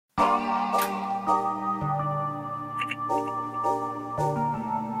Who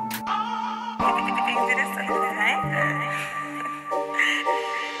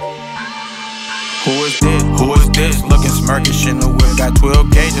is this? Who is this? Looking smirkish in the whip. Got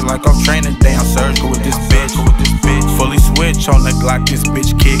 12 gauges like I'm training. Damn surgical with this bitch. Fully switch on the Glock. This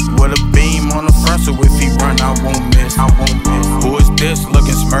bitch kick with a beam on the front. So if he run, I won't miss. Who is this?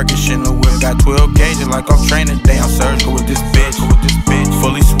 Looking smirkish in the whip. Got 12 gauges like I'm training. Damn surgical with this bitch.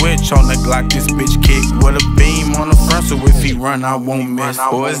 Fully switch on the Glock. This bitch kick with a beam on the front. So if he run, I won't miss.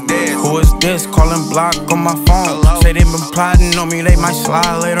 Who is this? Who is this? Calling block on my phone. Say they been plotting on me. They might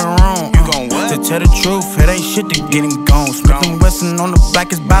slide later on. You gon' what? To tell the truth, it ain't shit to getting gone. Smith & Wesson on the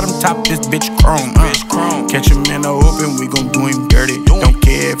blackest bottom top, this bitch chrome. Catch him in the open, we gon' do him dirty. Don't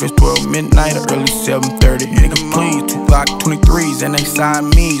care if it's 12 midnight or early 7:30. Nigga, please, 2 Glock 23s and they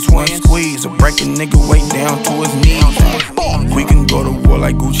Siamese. One squeeze, or break a nigga way down to his knees. We can go to war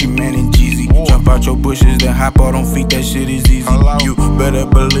like Gucci Mane and Jeezy. Jump out your bushes, then hop out on feet, that shit is easy. You better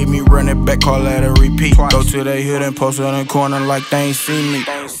believe me, run it back, call that a repeat. Go to the hood and post on the corner like they ain't seen me.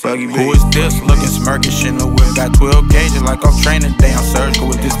 Buggy B. Who is this? Looking smirkish in the whip. Got 12 gauges like I'm training. Damn surgical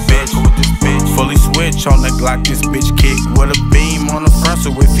with this bitch. Fully switch on the Glock. This bitch kick with a beam on the front.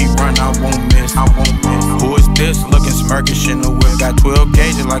 So if he run, I won't miss. Who is this? Looking smirkish in the whip. Got 12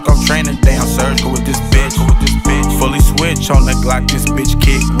 gauges like I'm training. Damn surgical with this bitch. Fully switch on the Glock. This bitch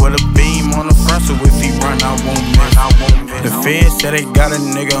kick with a beam on the front. So if he run, I won't miss. The feds said they got a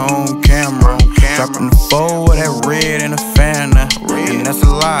nigga on camera. Dropping the 4 with that red and a fan. And that's a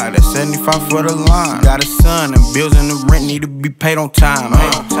lie, that's 75 for the line. Got a son and bills and the rent need to be paid on time.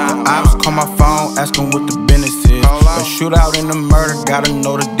 The ops call my phone asking what the business is. A shootout and a murder, gotta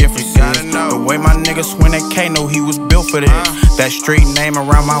know the differences. The way my niggas swing that K, know he was built for this. That street name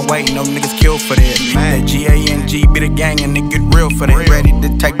around my way, no niggas killed for this. That G-A-N-G be the gang and it get real for this. Ready to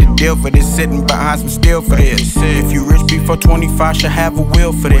take the deal for this, sitting behind some steel for this. If you rich before 25, should have a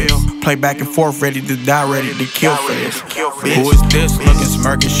will for this. Play back and forth, ready to die, ready to kill for this. Who is this? Looking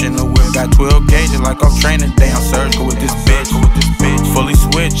smirkish in the whip. Got 12 gauges like I'm training. Damn surgical with this bitch. Fully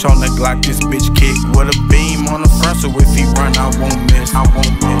switch on the Glock. This bitch kick with a beam on the front. So if he run, I won't miss.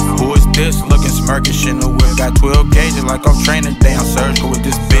 Who is this? Looking smirkish in the whip. Got 12 gauges like I'm training. Damn surgical with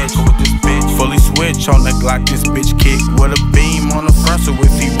this bitch. Fully switch on the Glock. This bitch kick with a beam on the front. So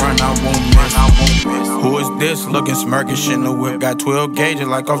if he run, I won't miss. Who is this? Looking smirkish in the whip. Got 12 gauges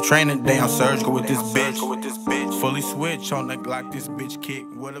like I'm training. Damn surgical with this bitch. Fully switch on the Glock. This bitch kick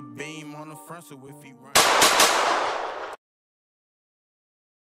with a beam on the front. So if he run.